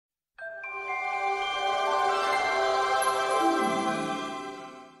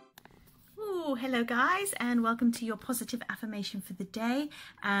Hello guys, and welcome to your positive affirmation for the day.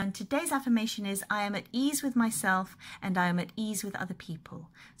 And today's affirmation is, I am at ease with myself and I am at ease with other people.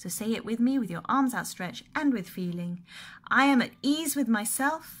 So say it with me with your arms outstretched and with feeling. I am at ease with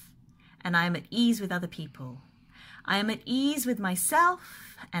myself and I am at ease with other people. I am at ease with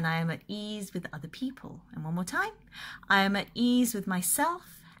myself and I am at ease with other people. And one more time. I am at ease with myself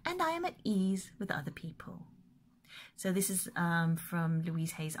and I am at ease with other people. So this is from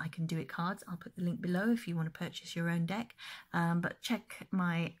Louise Hay's I Can Do It cards. I'll put the link below if you want to purchase your own deck. But check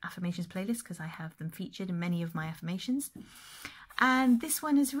my affirmations playlist because I have them featured in many of my affirmations. And this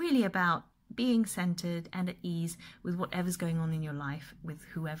one is really about being centered and at ease with whatever's going on in your life, with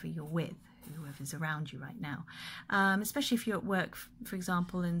whoever you're with, whoever's around you right now. Especially if you're at work, for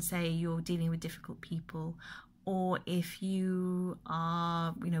example, and say you're dealing with difficult people, or if you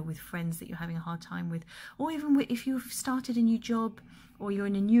are, with friends that you're having a hard time with, or even if you've started a new job or you're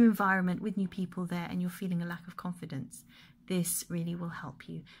in a new environment with new people there and you're feeling a lack of confidence, this really will help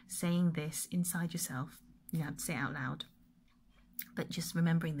you. Saying this inside yourself, you don't have to say it out loud, but just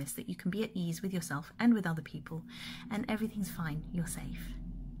remembering this, that you can be at ease with yourself and with other people and everything's fine, you're safe.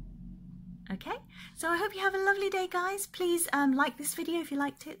 Okay, so I hope you have a lovely day, guys. Please like this video if you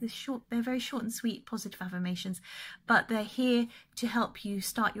liked it. They're very short and sweet positive affirmations, but they're here to help you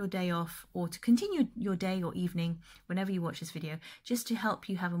start your day off or to continue your day or evening whenever you watch this video, just to help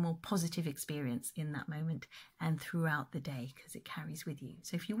you have a more positive experience in that moment and throughout the day, because it carries with you.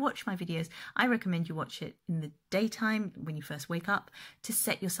 So if you watch my videos, I recommend you watch it in the daytime when you first wake up to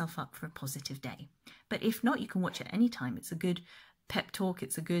set yourself up for a positive day. But if not, you can watch it anytime. It's a good pep talk,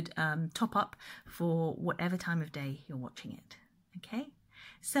 it's a good top up for whatever time of day you're watching it. Okay,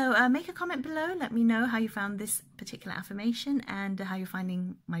 so make a comment below, let me know how you found this particular affirmation and how you're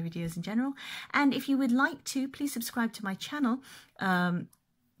finding my videos in general. And if you would like to, please subscribe to my channel,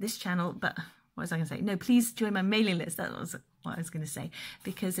 this channel, but what was I going to say? No, please join my mailing list. That was what I was going to say,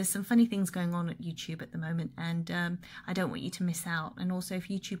 because there's some funny things going on at YouTube at the moment, and I don't want you to miss out. And also, if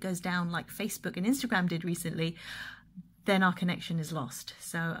YouTube goes down like Facebook and Instagram did recently, then our connection is lost.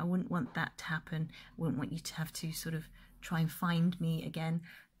 So I wouldn't want that to happen. I wouldn't want you to have to sort of try and find me again.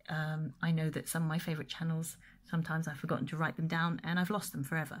 I know that some of my favorite channels, sometimes I've forgotten to write them down and I've lost them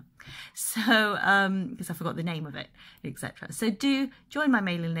forever. So, because I forgot the name of it, etc. So do join my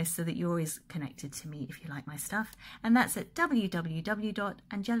mailing list so that you're always connected to me if you like my stuff. And that's at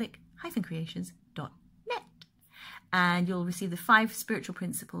www.angelic-creations.net. And you'll receive the 5 spiritual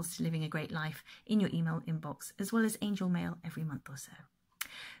principles to living a great life in your email inbox, as well as angel mail every month or so.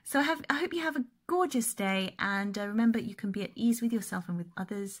 So I hope you have a gorgeous day, and remember, you can be at ease with yourself and with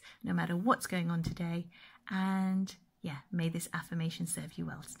others no matter what's going on today. And yeah, may this affirmation serve you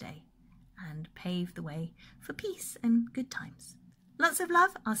well today and pave the way for peace and good times. Lots of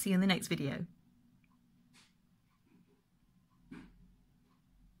love. I'll see you in the next video.